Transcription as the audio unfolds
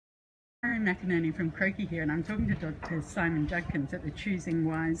McInerney from Croaky here, and I'm talking to Dr. Simon Judkins at the Choosing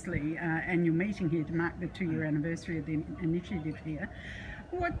Wisely annual meeting here to mark the 2-year anniversary of the initiative here.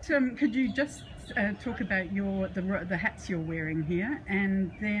 What could you just talk about the hats you're wearing here,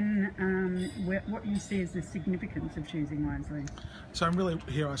 and then what you see as the significance of Choosing Wisely? So I'm really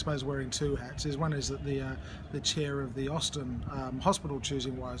here, I suppose, wearing two hats. One is that the chair of the Austin Hospital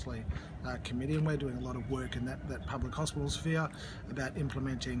Choosing Wisely committee, and we're doing a lot of work in that public hospital sphere about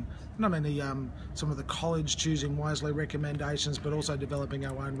implementing not only some of the college Choosing Wisely recommendations, but also developing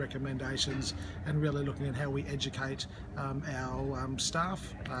our own recommendations and really looking at how we educate our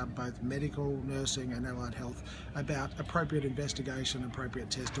staff, both medical, nursing and allied health, about appropriate investigation,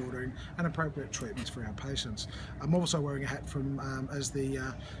 appropriate test ordering and appropriate treatments for our patients. I'm also wearing a hat from as the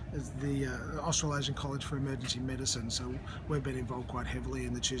Australasian College for Emergency Medicine, so we've been involved quite heavily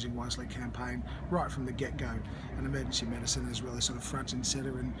in the Choosing Wisely campaign right from the get-go, and emergency medicine is really sort of front and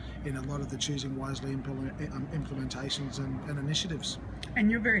centre in a lot of the Choosing Wisely implementations and initiatives.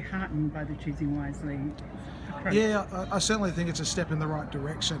 And you're very heartened by the Choosing Wisely approach. Yeah, I certainly think it's a step in the right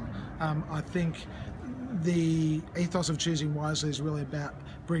direction. I think the ethos of Choosing Wisely is really about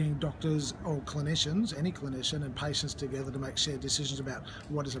bringing doctors or clinicians, any clinician, and patients together to make shared decisions about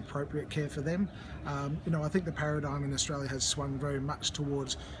what is appropriate care for them. I think the paradigm in Australia has swung very much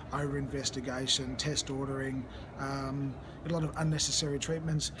towards over-investigation, test ordering, a lot of unnecessary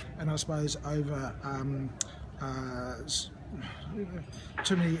treatments, and I suppose over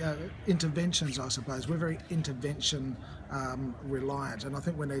too many interventions, I suppose. We're very intervention reliant, and I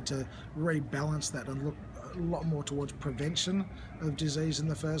think we need to rebalance that and look a lot more towards prevention of disease in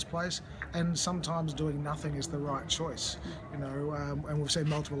the first place, and sometimes doing nothing is the right choice. And we've seen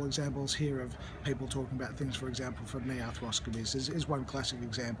multiple examples here of people talking about things, for example, for knee arthroscopies is one classic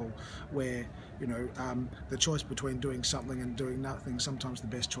example where the choice between doing something and doing nothing, sometimes the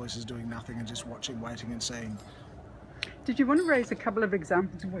best choice is doing nothing and just watching, waiting and seeing. Did you want to raise a couple of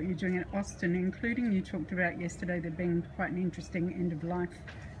examples of what you're doing at Austin, including you talked about yesterday there being quite an interesting end-of-life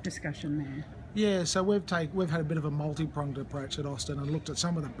discussion there? Yeah, so we've had a bit of a multi-pronged approach at Austin and looked at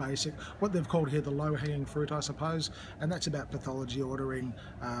some of the basic, what they've called here the low-hanging fruit, I suppose, and that's about pathology ordering,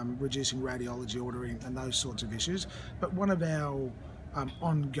 reducing radiology ordering and those sorts of issues. But one of our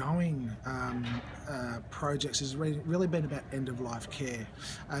ongoing projects has really been about end-of-life care,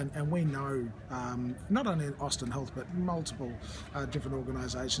 and we know not only in Austin Health but multiple different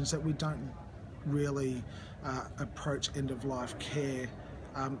organisations that we don't really approach end-of-life care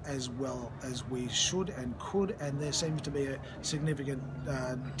as well as we should and could, and there seems to be a significant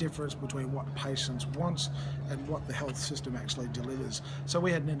difference between what patients want and what the health system actually delivers. So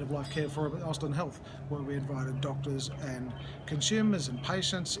we had an end-of-life care forum at Austin Health where we invited doctors and consumers and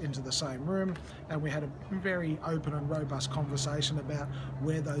patients into the same room, and we had a very open and robust conversation about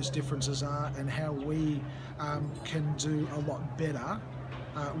where those differences are and how we can do a lot better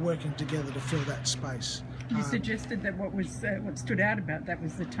working together to fill that space. You suggested that what stood out about that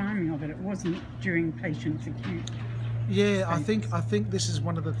was the timing of it. It wasn't during patients' acute. Yeah, I think this is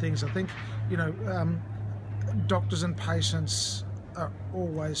one of the things. I think doctors and patients are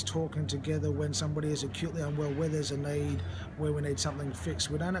always talking together when somebody is acutely unwell, where there's a need, where we need something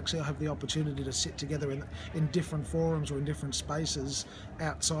fixed. We don't actually have the opportunity to sit together in different forums or in different spaces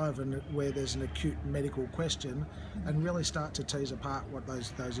outside of where there's an acute medical question and really start to tease apart what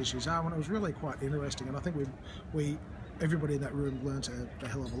those issues are. And it was really quite interesting, and I think everybody in that room learned a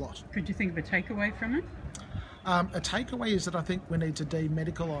hell of a lot. Could you think of a takeaway from it? A takeaway is that I think we need to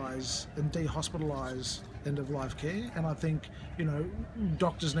demedicalise and dehospitalise end-of-life care, and I think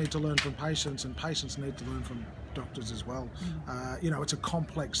doctors need to learn from patients and patients need to learn from doctors as well. It's a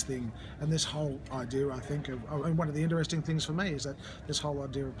complex thing, and this whole idea, I think, and one of the interesting things for me is that this whole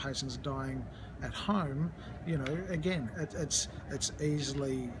idea of patients dying at home, again, it's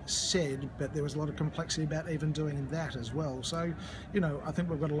easily said, but there was a lot of complexity about even doing that as well. So, I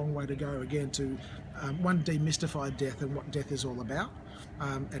think we've got a long way to go again to one, demystify death and what death is all about,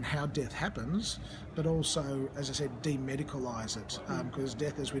 and how death happens, but also, as I said, demedicalise it, because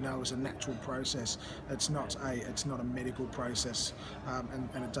death, as we know, is a natural process. It's not a medical process,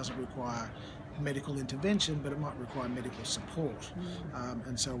 and it doesn't require medical intervention, but it might require medical support,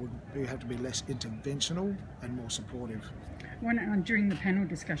 and so we have to be less interventional and more supportive. During the panel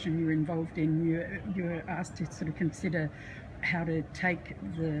discussion you were involved in, you were asked to sort of consider how to take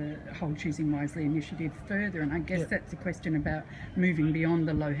the whole Choosing Wisely initiative further, and I guess that's a question about moving beyond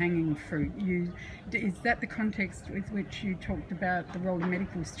the low-hanging fruit. Is that the context with which you talked about the role of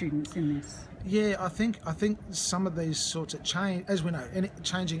medical students in this? Yeah, I think some of these sorts of change, as we know,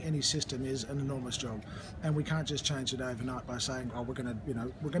 changing any system is an enormous job, and we can't just change it overnight by saying, "Oh, we're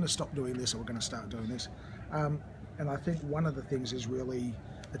going to stop doing this, or we're going to start doing this." And I think one of the things is really,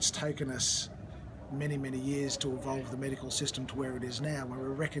 it's taken us many years to evolve the medical system to where it is now, where we're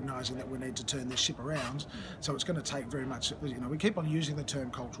recognising that we need to turn this ship around. So it's going to take very much, we keep on using the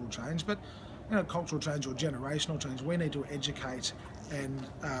term cultural change, but cultural change or generational change, we need to educate and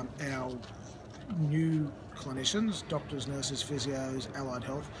our new clinicians, doctors, nurses, physios, allied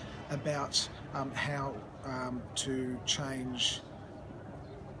health, about how to change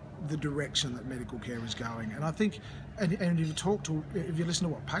the direction that medical care is going. And I think, and if you listen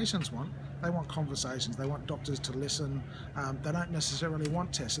to what patients want, they want conversations, they want doctors to listen, they don't necessarily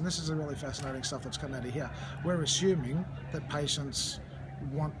want tests. And this is a really fascinating stuff that's come out of here. We're assuming that patients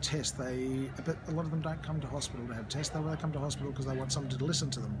want tests, but a lot of them don't come to hospital to have tests. They come to hospital because they want someone to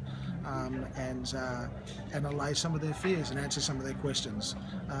listen to them and allay some of their fears and answer some of their questions.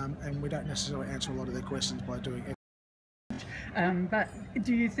 And we don't necessarily answer a lot of their questions by doing it. But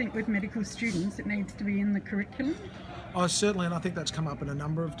do you think with medical students it needs to be in the curriculum? Oh, certainly, and I think that's come up in a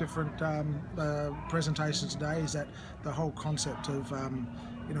number of different presentations today, is that the whole concept of,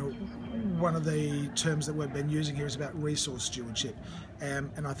 one of the terms that we've been using here is about resource stewardship.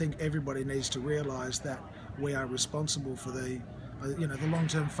 And I think everybody needs to realise that we are responsible for the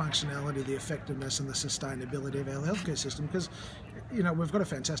long-term functionality, the effectiveness and the sustainability of our healthcare system, because, we've got a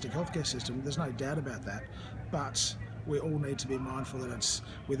fantastic healthcare system, there's no doubt about that, but we all need to be mindful that it's,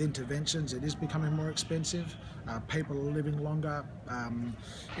 with interventions, it is becoming more expensive. People are living longer,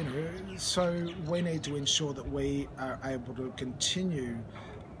 so we need to ensure that we are able to continue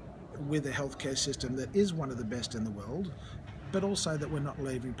with a healthcare system that is one of the best in the world, but also that we're not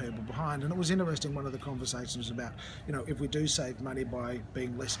leaving people behind. And it was interesting, one of the conversations was about, if we do save money by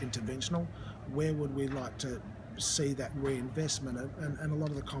being less interventional, where would we like to see that reinvestment? And a lot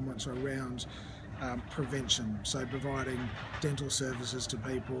of the comments are around prevention, so providing dental services to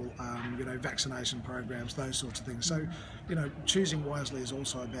people, vaccination programs, those sorts of things. So, choosing wisely is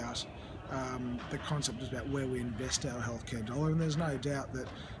also about the concept is about where we invest our healthcare dollar, and there's no doubt that,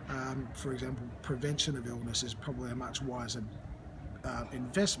 for example, prevention of illness is probably a much wiser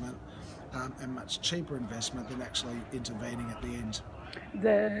investment and much cheaper investment than actually intervening at the end.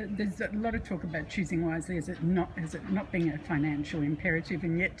 There's a lot of talk about choosing wisely as it not being a financial imperative,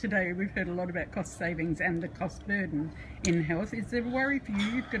 and yet today we've heard a lot about cost savings and the cost burden in health. Is there a worry for you?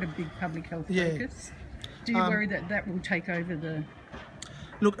 You've got a big public health focus. Do you worry that will take over the...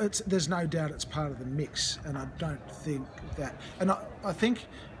 Look, there's no doubt it's part of the mix, and I don't think that... And I think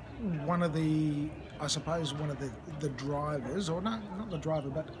one of the drivers, or no, not the driver,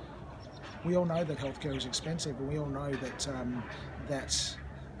 but we all know that healthcare is expensive, and we all know that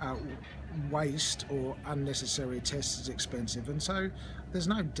waste or unnecessary tests is expensive, and so there's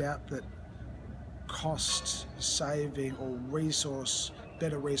no doubt that cost saving or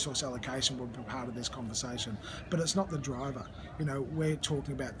better resource allocation will be part of this conversation, but it's not the driver. We're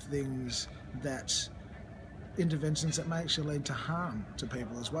talking about things interventions that may actually lead to harm to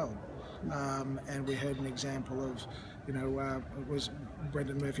people as well. And we heard an example of, it was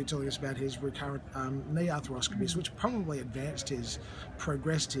Brendan Murphy telling us about his recurrent knee arthroscopies, which probably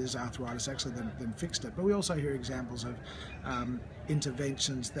progressed his arthritis actually than fixed it. But we also hear examples of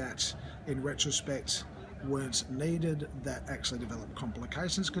interventions that, in retrospect, weren't needed, that actually develop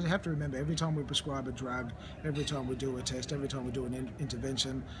complications, because you have to remember, every time we prescribe a drug, every time we do a test, every time we do an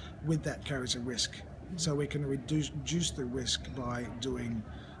intervention, with that carries a risk. So we can reduce the risk by doing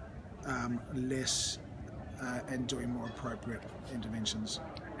less and doing more appropriate interventions.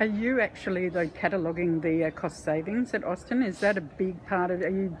 Are you actually, though, cataloguing the cost savings at Austin? Is that a big part of it? Are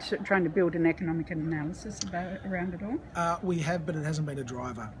you trying to build an economic analysis around it all? We have, but it hasn't been a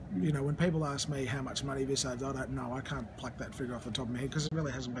driver. When people ask me how much money have you saved, I don't know. I can't pluck that figure off the top of my head, because it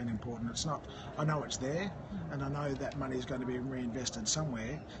really hasn't been important. It's not. I know it's there, and I know that money is going to be reinvested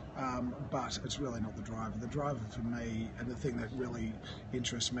somewhere, but it's really not the driver. The driver for me, and the thing that really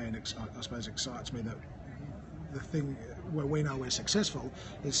interests me and I suppose excites me, that the thing where we know we're successful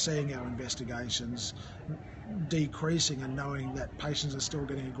is seeing our investigations decreasing and knowing that patients are still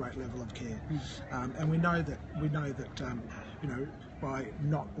getting a great level of care. And we know that by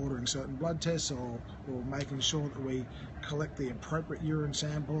not ordering certain blood tests or making sure that we collect the appropriate urine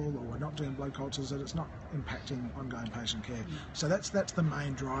sample, or we're not doing blood cultures, that it's not impacting ongoing patient care. So that's the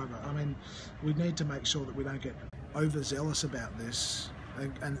main driver. I mean, we need to make sure that we don't get overzealous about this,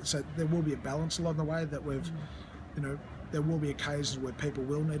 and so there will be a balance along the way that we've, you know, there will be occasions where people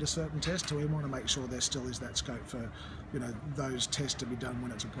will need a certain test, so we want to make sure there still is that scope for, you know, those tests to be done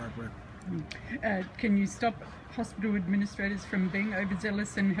when it's appropriate. Can you stop hospital administrators from being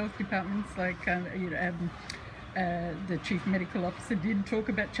overzealous in health departments? Like the Chief Medical Officer did talk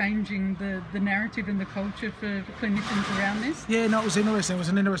about changing the narrative and the culture for clinicians around this. Yeah, no, it was interesting. It was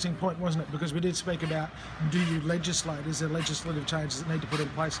an interesting point, wasn't it? Because we did speak about, do you legislate? Is there legislative changes that need to put in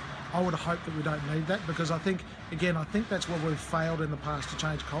place? I would hope that we don't need that, because I think that's where we've failed in the past, to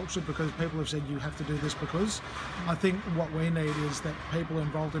change culture, because people have said you have to do this because. I think what we need is that people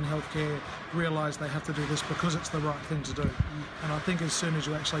involved in healthcare realise they have to do this because it's the right thing to do. And I think as soon as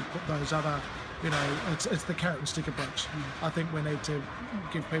you actually put those other, you know, it's the carrot and stick approach. I think we need to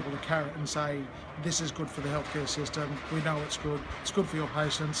give people a carrot and say, this is good for the healthcare system, we know it's good for your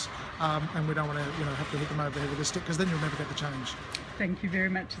patients, and we don't want to, you know, have to hit them over the head with a stick, because then you'll never get the change. Thank you very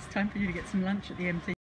much. It's time for you to get some lunch at the MT.